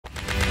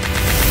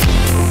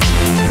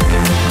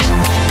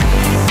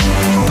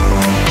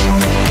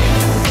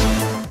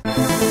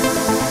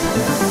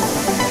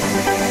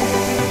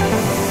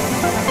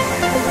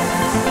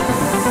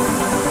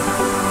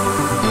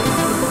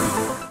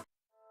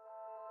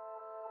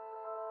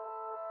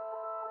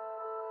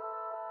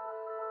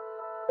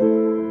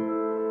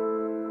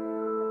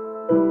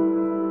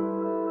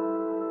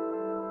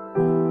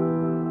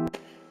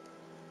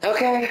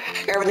Okay,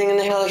 everything in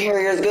the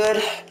helicarrier is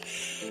good.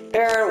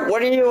 Aaron,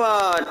 what do you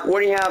have? What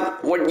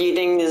do you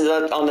think is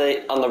on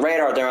the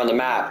radar there on the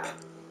map?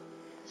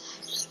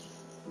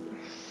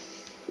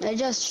 It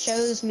just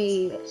shows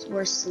me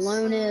where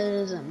Sloan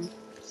is and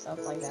stuff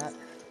like that.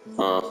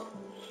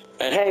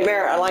 And hey,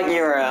 Bear, I like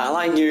your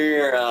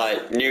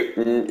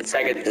new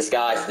second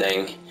disguise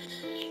thing.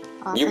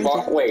 You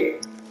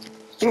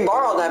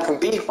borrowed that from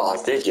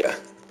Beefboss, did you?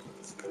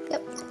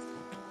 Yep.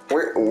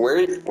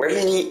 Where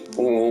did he?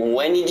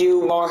 When did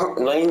you borrow?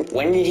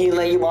 When did he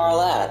let you borrow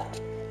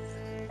that?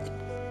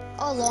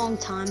 A long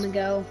time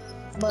ago,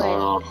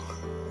 but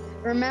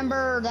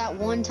remember that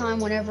one time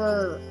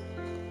whenever,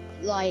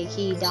 like,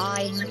 he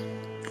died?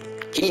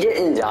 He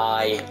didn't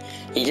die.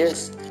 He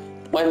just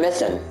went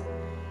missing.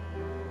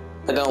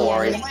 But don't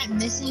worry. He went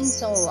missing,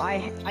 so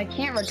I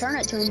can't return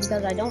it to him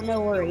because I don't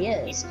know where he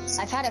is.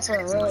 I've had it for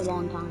a really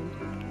long time.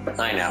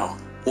 I know.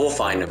 We'll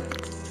find him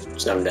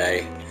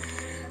someday.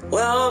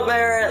 Well,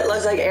 Barrett,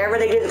 looks like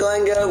everything is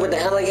going good with the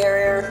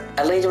helicarrier.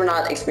 At least we're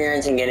not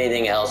experiencing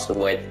anything else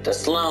with the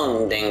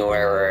Sloan thing or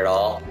wherever at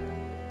all.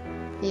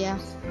 Yeah.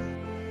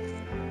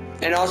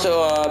 And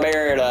also,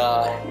 Barrett,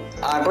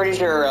 I'm pretty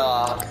sure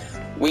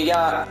we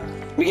got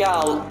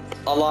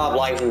a lot of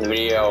likes in the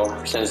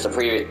video since the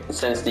previous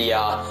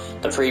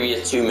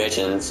 2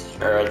 missions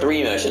or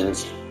 3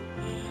 missions.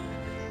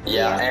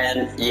 Yeah,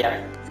 and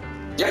yep.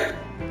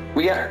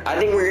 I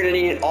think we're gonna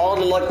need all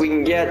the luck we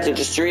can get to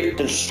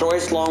destroy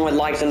Sloan with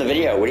likes in the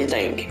video. What do you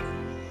think?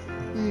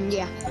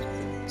 Yeah.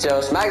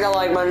 So smack that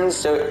like button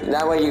so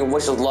that way you can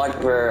wish us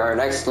luck for our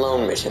next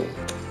Sloan mission.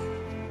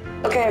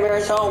 Okay,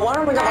 Barry, so why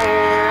don't we go here?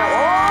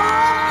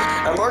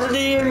 Oh!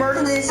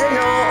 Emergency signal!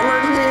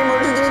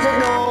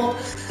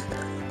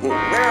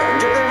 Barry,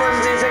 get the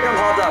emergency signal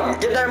popped up!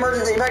 Get that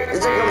emergency signal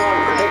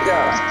picked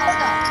up!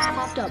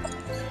 Popped up.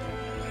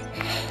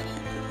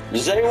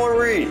 Does anyone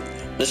read?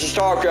 This is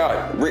Talk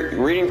Guy,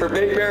 reading for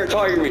Big Bear and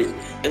Tiger Beast.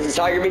 This is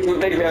Tiger Beast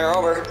with Big Bear,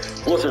 over.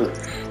 Listen,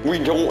 we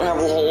don't have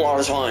a whole lot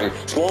of time.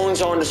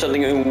 Sloan's on to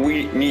something and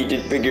we need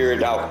to figure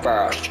it out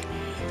fast.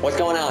 What's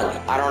going on?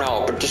 I don't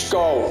know, but just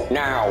go,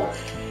 now.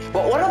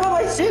 But what about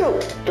my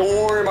suit? Don't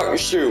worry about your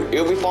suit,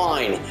 you'll be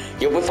fine.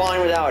 You'll be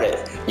fine without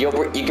it. You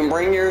can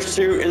bring your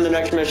suit in the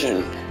next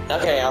mission.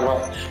 Okay,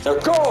 so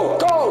go!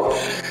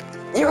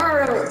 You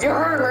heard him,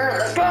 man,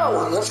 let's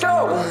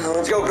go.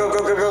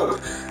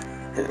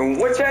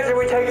 Which edge did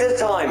we take this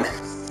time?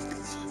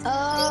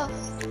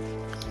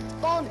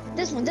 Well,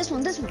 this one.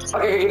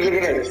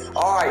 Okay.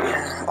 Alright,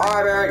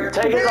 Barry,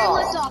 take us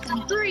off. Lift off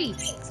in 3,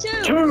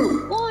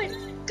 2,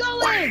 1,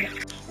 go in!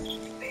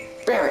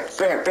 Barrett.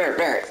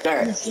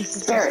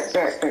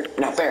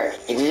 Now, Barrett,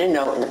 if you didn't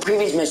know, in the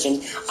previous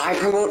mission,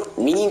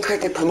 me and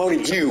Cricket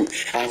promoted you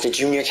as the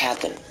junior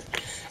captain.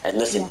 And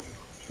listen,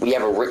 we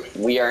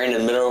are in the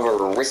middle of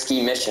a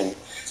risky mission.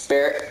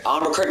 Barrett,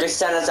 Cricket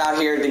sent us out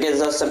here to give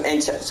us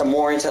some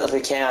more intel as we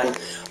can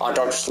on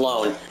Dr.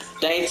 Sloan.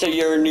 Thanks to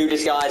your new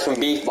disguise from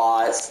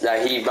Beefboss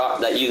that you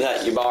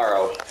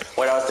borrowed.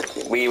 What else?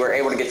 We were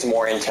able to get some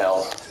more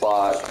intel,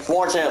 but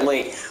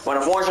unfortunately,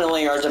 our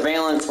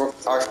surveillance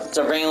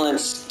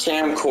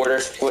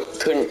camcorders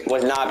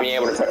was not being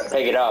able to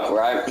pick it up,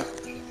 right?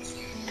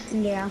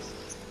 Yeah.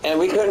 And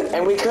we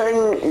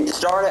couldn't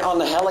start it on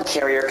the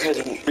helicarrier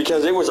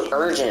because it was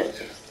urgent.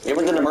 It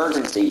was an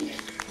emergency.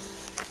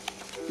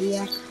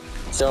 Yeah.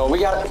 So we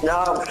got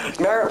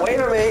Barrett, wait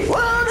for me.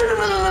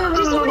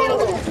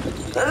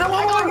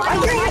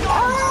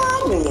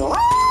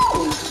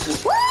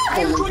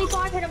 Hit him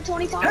 25, hit him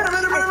 25.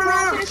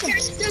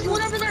 There's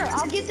one over there.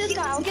 I'll get this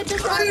guy. I'm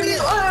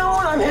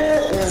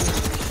hit.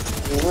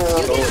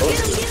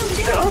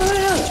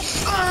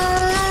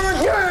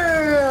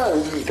 Yeah!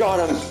 Got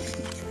him.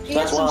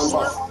 That's one.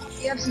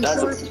 You have some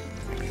swords?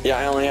 Yeah,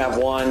 I only have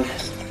one.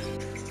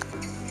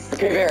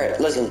 Okay, Barrett,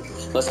 listen.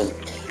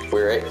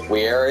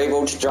 We are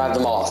able to drive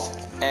them off.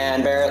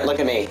 And Barrett, look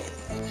at me.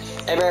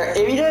 Hey Barrett,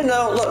 if you didn't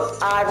know,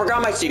 look, I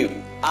forgot my suit.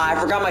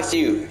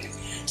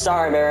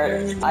 Sorry,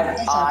 Barrett.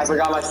 I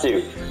forgot my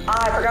suit.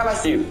 I forgot my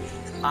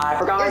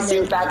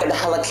suit back at the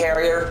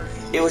helicarrier.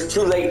 It was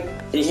too late.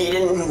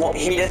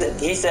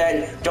 He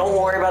said, don't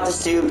worry about the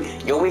suit.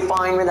 You'll be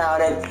fine without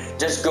it.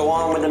 Just go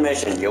on with the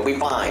mission. You'll be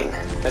fine.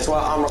 That's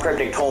what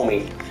Cryptic told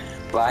me.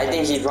 But I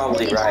think he's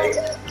probably right.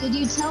 Did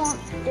you tell him?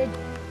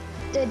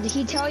 Did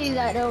he tell you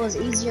that it was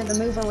easier to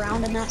move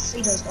around in that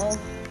suit as well?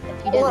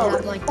 You didn't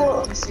have like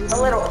the suit. A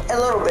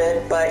little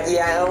bit, but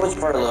yeah, it was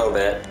for a little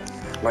bit.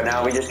 But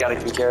now we just gotta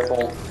be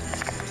careful.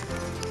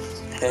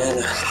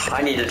 And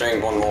I need to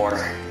drink one more.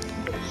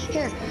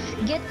 Here,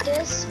 get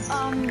this.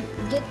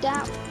 Get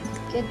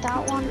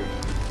that one,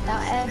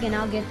 that egg, and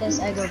I'll get this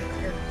egg over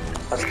here.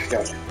 Okay,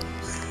 go.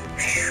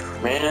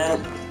 Man,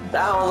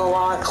 that was a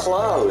lot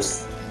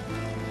close.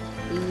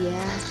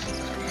 Yeah.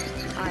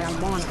 I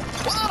want it.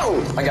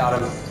 Whoa! I got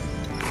him.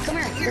 Come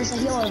here. There's a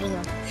heal over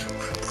there.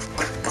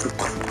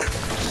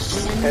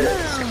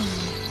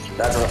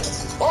 That's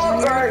right. Oh,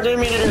 alright,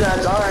 didn't mean to do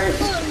that. Alright.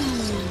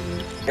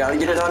 Gotta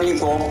get it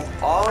unequal.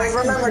 Always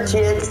remember,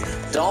 kids,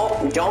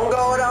 don't go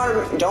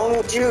without,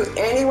 don't shoot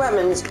any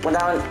weapons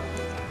without an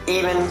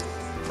even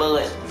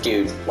bullet,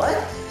 dude. What?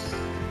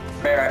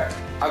 Barrett,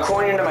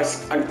 according to my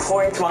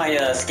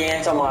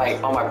scans on my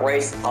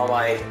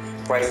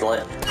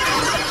bracelet.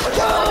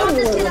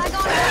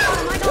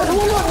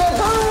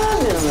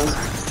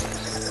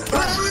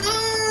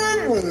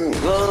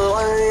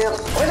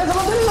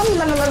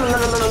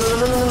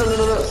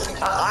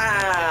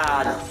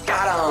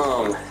 Got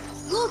him.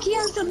 Look, he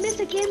has the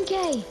mythic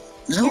MK.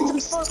 Get some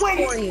stuff for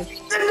you.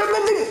 The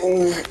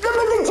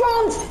mythic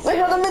drums! They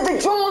got the mythic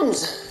drums!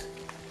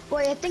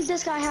 Wait, I think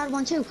this guy had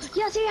one too.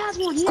 Yes, he has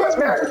one.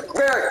 Barrett,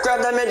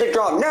 grab that mythic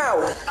drum now!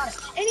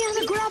 And he has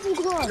a grapple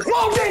glove.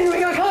 Oh, dang, we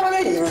gotta cover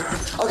me!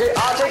 Okay,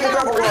 I'll take the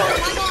grapple glove.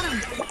 I got him.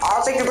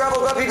 I'll take the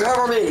grapple glove, you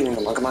cover me.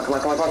 Come on.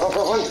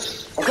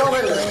 I'm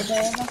coming.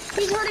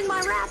 He's hurting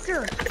my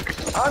raptor.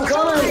 I'm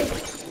coming.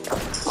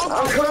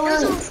 I'm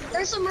coming.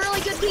 There's some really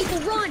good people.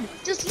 Run.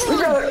 Just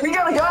run. We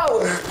gotta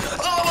go.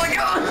 Oh my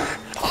god.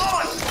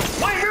 Oh,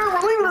 my here,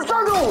 we're leaving the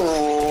circle.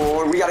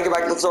 Oh, we gotta get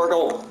back to the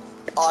circle.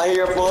 I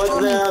hear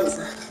footsteps.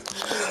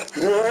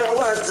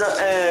 What's the,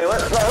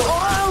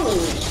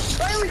 oh!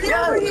 Riley,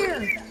 get over here.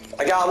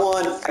 I got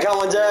one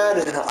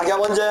dead.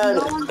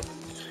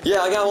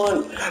 Yeah, I got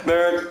one.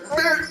 There's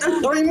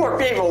 3 more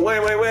people. Wait.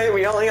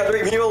 We only got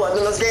 3 people left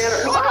in the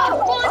scanner. Run.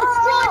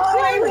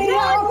 We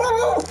gotta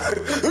move.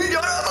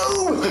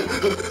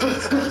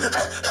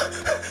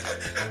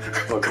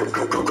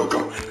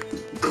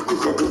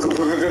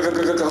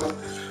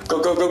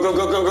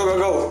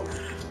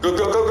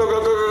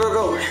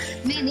 Go.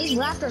 Man, these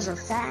raptors are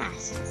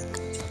fast.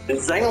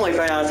 Insanely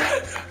fast.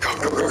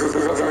 Go.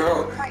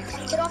 Alright,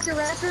 get off your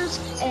raptors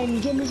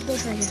and get in this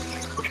bush right here.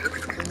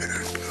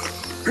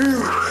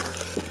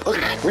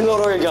 Okay,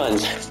 reload all your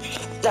guns.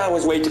 That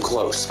was way too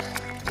close.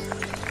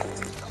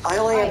 I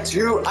only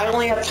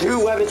have two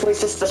weapons,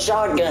 which is the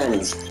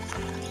shotguns.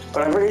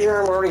 But I'm pretty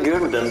sure I'm already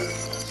good with them.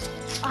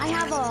 I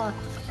have a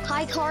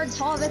high card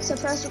Havoc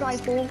suppressor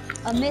rifle,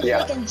 a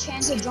mythic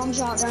enchanted drum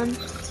shotgun,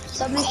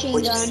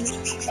 submachine gun,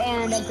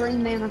 and a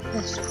green mana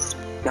pistol.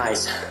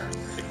 Nice.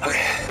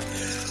 Okay.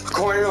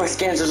 According to my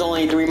scans, there's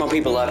only 3 more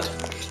people left.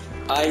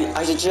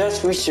 I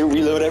suggest we should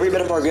reload every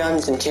bit of our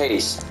guns in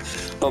case.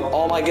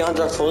 All my guns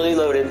are fully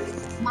loaded.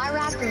 My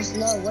raptor's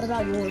low. What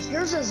about yours?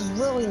 Yours is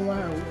really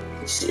low.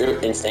 It's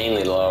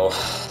insanely low.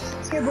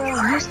 Here, bro,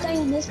 you stay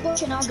in this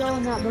bush and I'll go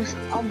in that bush.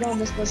 I'll go in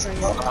this bush right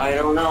here. I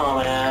don't know,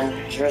 man.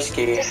 It's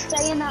risky. Just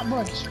stay in that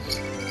bush.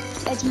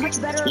 It's much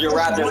better. Your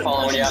raptor's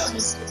following you.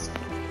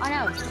 I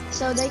know.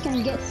 So they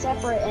can get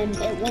separate and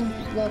it won't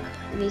look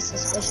any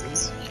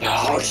suspicious.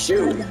 Oh,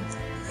 shoot.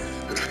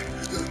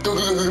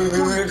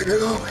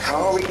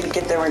 How are we gonna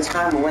get there in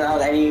time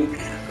without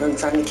anyone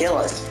trying to kill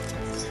us?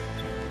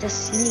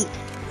 Just sneak.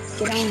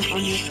 Get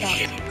on your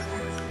stuff.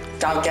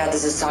 Tomcat,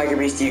 this is Tiger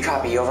Beast. Do you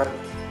copy? Over.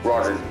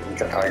 Roger.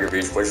 Tiger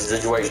Beast. What's the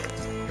situation?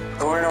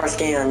 According to our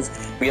scans,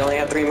 we only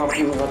have 3 more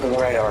people left on the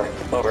radar.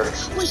 Over.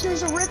 Wait,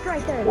 there's a rift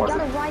right there. We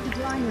gotta ride the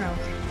grind road.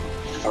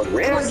 A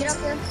rift? Come on, get up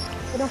there.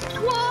 Get up.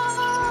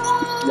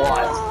 Whoa!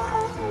 What?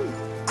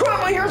 Crap!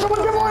 I heard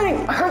someone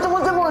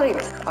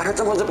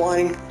zip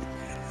lining.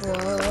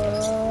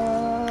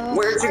 Whoa!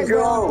 Where'd you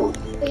go?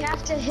 We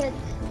have to hit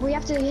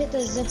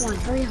the zip line.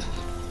 Hurry up.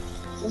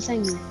 We'll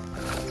thank you.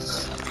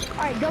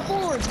 Alright, go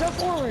forwards.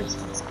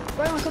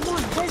 Braylon, come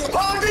on, hit it. Oh,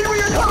 dude,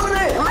 you're coming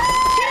in!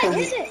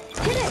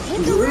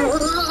 Hit the roof.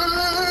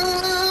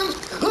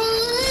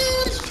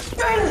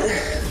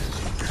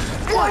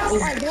 What?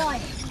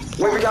 Alright,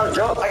 Wait, we gotta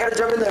jump. I gotta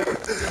jump in there.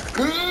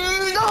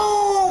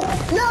 No!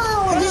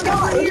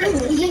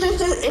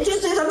 It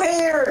just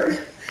disappeared.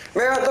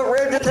 Man, the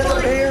red just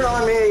disappeared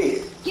on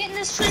me. get in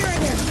this tree right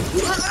here.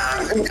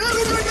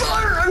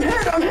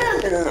 I'm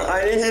hit.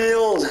 I need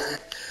heals.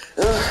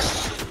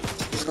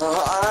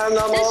 I'm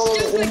not This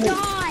moving. stupid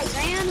guy,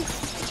 man.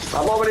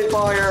 I'm opening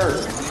fire.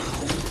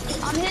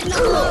 I'm hitting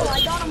him low.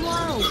 I got him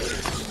low.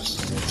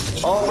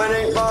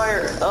 Opening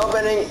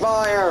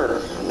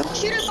fire.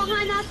 Shoot it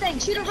behind that thing.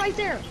 Shoot it right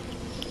there.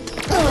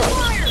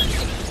 Fire!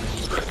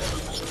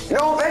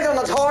 No, based on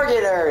the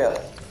target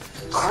area.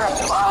 Crap.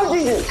 Oh,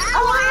 Jesus.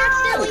 Ow, I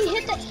accidentally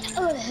hit the...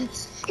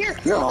 Here,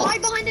 No.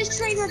 hide behind this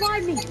tree and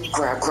revive me.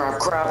 Crap.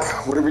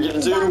 What are we gonna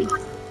do?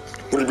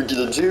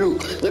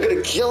 They're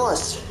gonna kill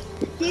us.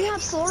 Do you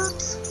have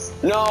slurps?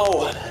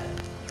 No.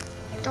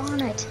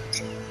 Darn it.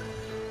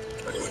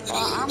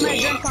 I'm gonna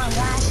drink my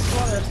last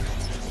slurp.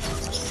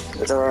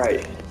 It's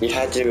alright. You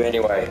had to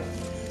anyway.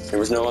 There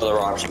was no other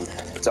option.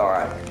 It's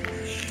alright.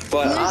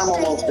 But I'm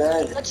almost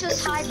dead. Let's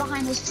just hide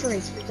behind this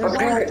tree. There's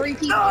Okay. only 3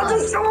 people No, the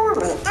left. storm!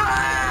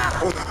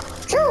 Ah!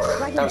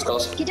 Right That was here.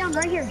 close. Get down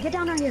right here.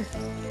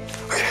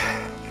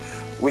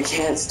 We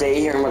can't stay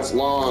here much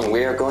long.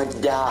 We are going to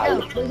die. No,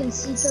 we can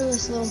see through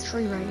this little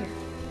tree right here.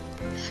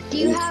 Do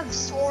you have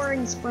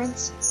soaring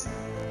sprints?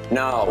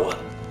 No.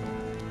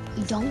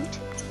 You don't?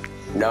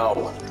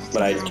 No.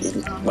 But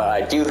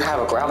I do have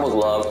a grapple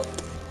glove.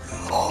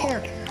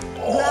 Here.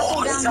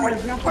 Grapple down down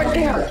here. Right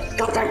there.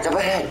 Go back up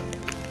ahead.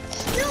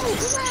 No,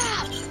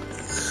 crap!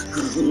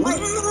 Wait,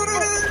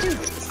 dude.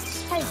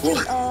 Hey,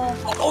 dude,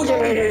 Oh,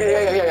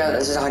 yeah.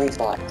 This is a hiding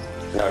spot.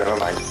 No, never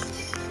mind.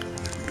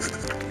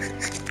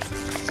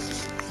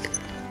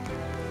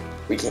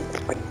 We can't.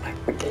 Wait.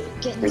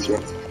 get in this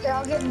one. Here,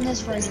 I'll get in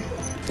this for you.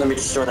 Let me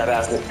destroy that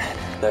basket.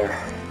 There.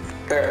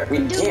 Barrett, we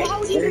Dude, can't. why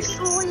would you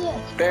destroy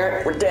it?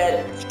 Barrett, we're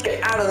dead.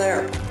 Get out of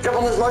there. Jump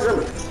on this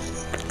mushroom.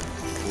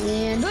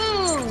 And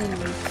boom!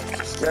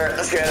 Barrett,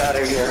 let's get out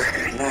of here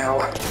now.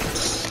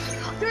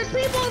 There's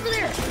people over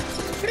there!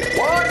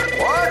 What?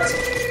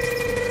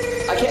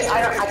 I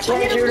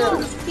can't hear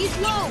them. He's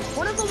low.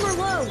 One of them are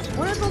low.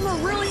 One of them are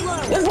really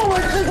low. There's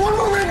one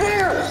more right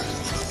there.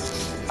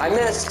 I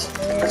missed.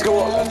 Let's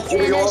go. Should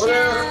we go over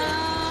there?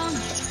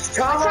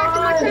 Come on.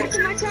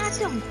 I tracked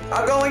him.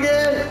 I'm going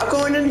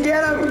in to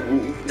get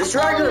him.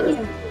 Distract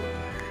him.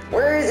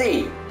 Where is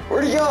he?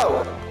 Where'd he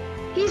go?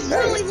 He's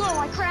really low.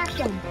 I cracked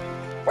him.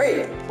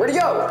 Wait, where'd he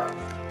go?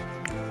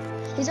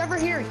 He's over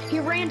here. He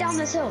ran down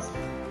this hill.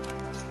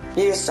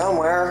 He is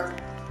somewhere.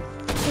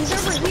 He's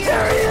over here.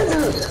 There he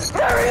is!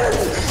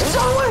 He's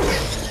on the way!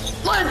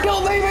 Let's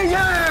go, baby!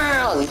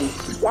 Yeah!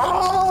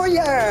 Oh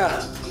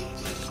yeah!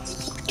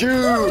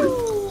 Dude,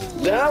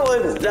 I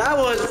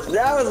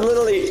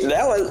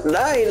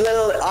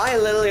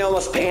literally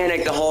almost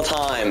panicked the whole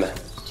time.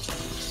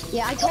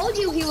 Yeah, I told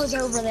you he was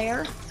over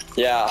there.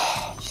 Yeah.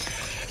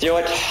 You know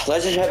what?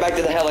 Let's just head back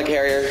to the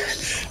helicarrier.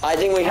 I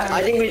think we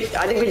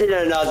did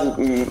enough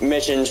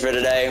missions for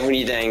today. What do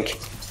you think?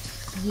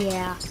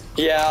 Yeah.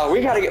 Yeah,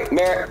 we gotta get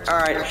Merritt. All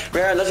right,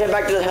 Merritt, let's head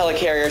back to the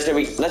helicarrier.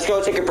 Let's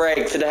go take a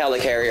break to the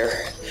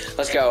helicarrier.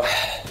 Let's go.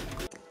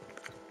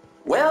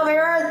 Well,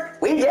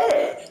 Merritt, we did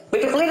it. We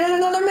completed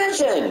another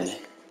mission.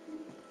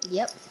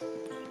 Yep.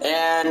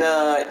 And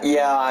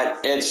yeah,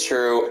 it's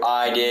true.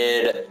 I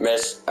did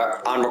miss.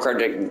 Honorable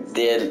Critic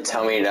did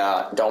tell me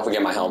to don't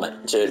forget my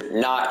helmet. To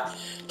not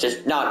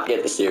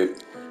get the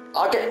suit.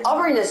 I'll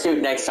bring the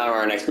suit next time on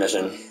our next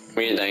mission. What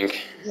do you think?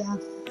 Yeah.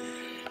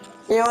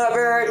 You know what,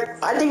 Barrett?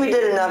 I think we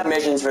did enough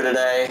missions for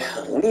today.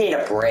 We need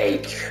a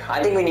break.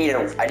 I think we need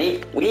a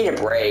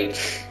break.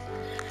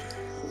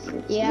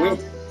 Yeah.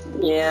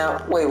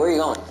 Yeah. Wait, where are you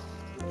going?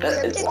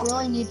 Cryptic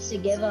really needs to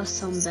give us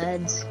some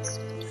beds.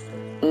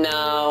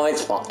 No,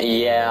 it's fine.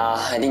 Yeah,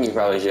 I think you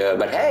probably should.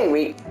 But hey,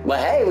 we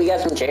got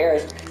some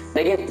chairs.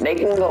 They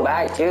can go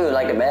back too,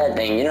 like a bed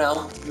thing, you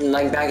know,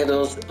 like back at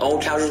those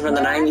old couches from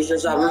the 90s or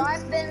something. Where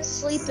I've been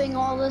sleeping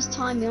all this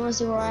time. You want to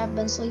see where I've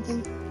been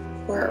sleeping?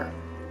 Where?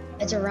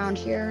 It's around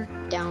here,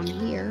 down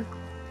here,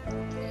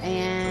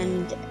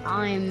 and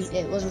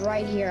it was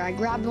right here. I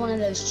grabbed one of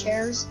those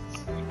chairs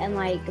and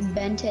like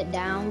bent it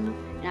down,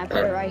 and I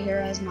put it right here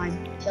as my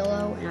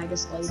pillow, and I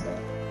just laid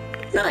there.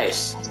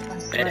 Nice.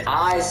 And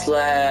I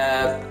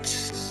slept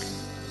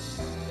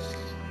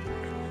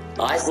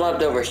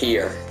over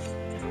here.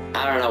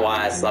 I don't know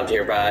why I slept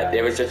here, but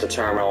it was just a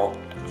terminal.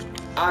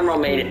 Admiral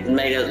made it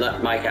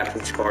my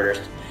captain's quarters.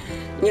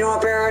 You know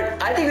what,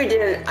 Barrett? I think we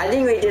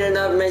did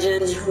enough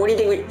missions. What do you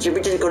think? Should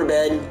we just go to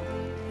bed?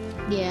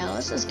 Yeah,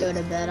 let's just go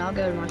to bed. I'll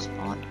go to my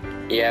spot.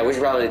 Yeah, we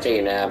should probably take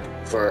a nap.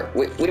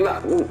 What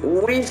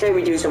do you say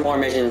we do some more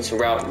missions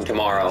throughout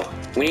tomorrow?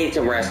 We need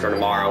some rest for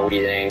tomorrow. What do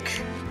you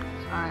think?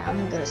 Alright, I'm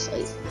gonna go to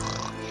sleep.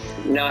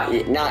 Not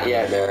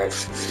yet, Barrett.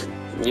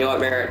 You know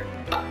what, Barrett?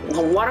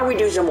 Why don't we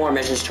do some more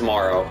missions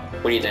tomorrow?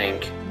 What do you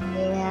think?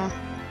 Yeah.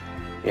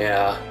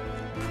 Yeah.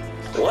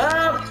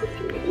 Well,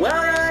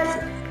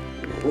 guys.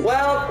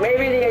 Well,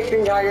 maybe the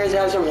Extreme Tigers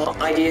have some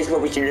ideas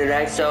what we should do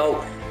next.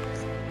 So,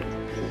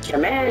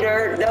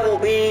 Commander Double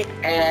B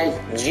and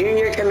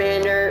Junior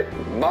Commander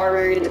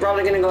Barbarian is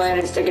probably gonna go ahead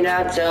and stick it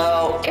out.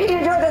 So, if you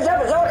enjoyed this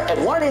episode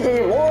and want to see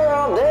more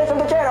of this on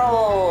the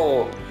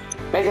channel,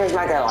 make sure to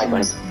smack that like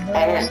button.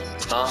 And,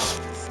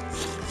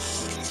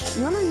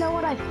 you wanna know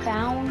what I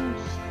found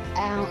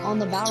on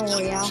the Battle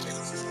Royale?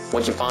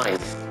 What'd you find?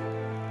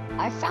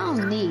 I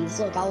found these.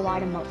 Look, I'll light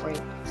them up for you.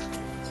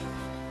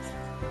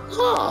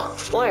 Huh,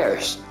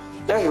 flares.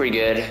 That's pretty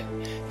good.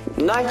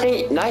 Nice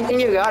thing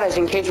you got us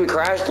in case we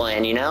crash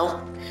land, you know?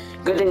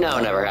 Good thing that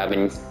would never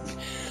happen.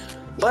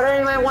 But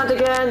anyway, once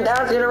again,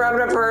 that's gonna wrap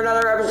it up for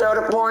another episode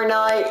of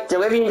Fortnite.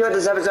 So if you enjoyed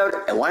this episode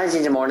and want to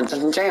see some more on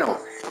the channel,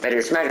 make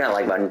sure to smack that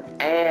like button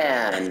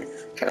and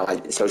check out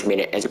my social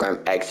media,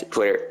 Instagram, X,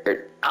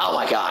 Twitter. Oh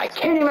my god, I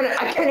can't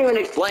even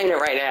explain it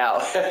right now.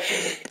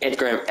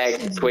 Instagram,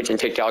 X, Twitch, and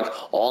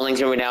TikTok. All links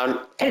will be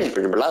down in the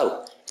description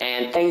below.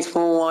 And thanks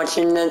for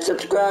watching and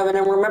subscribing,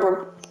 and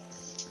remember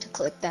to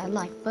click that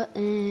like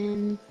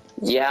button.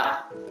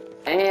 Yeah,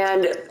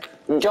 and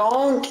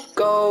don't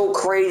go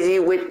crazy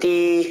with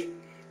the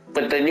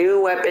new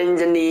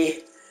weapons and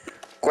the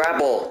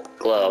grapple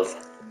glove.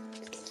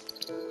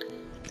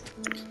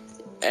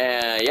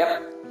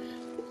 Yep.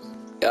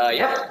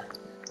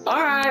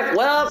 Alright,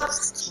 well,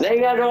 thank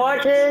you guys for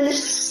watching,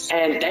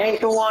 and thanks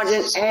for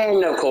watching,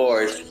 and of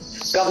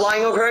course, go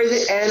flying, go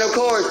crazy, and of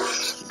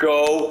course,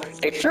 go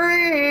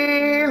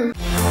extreme!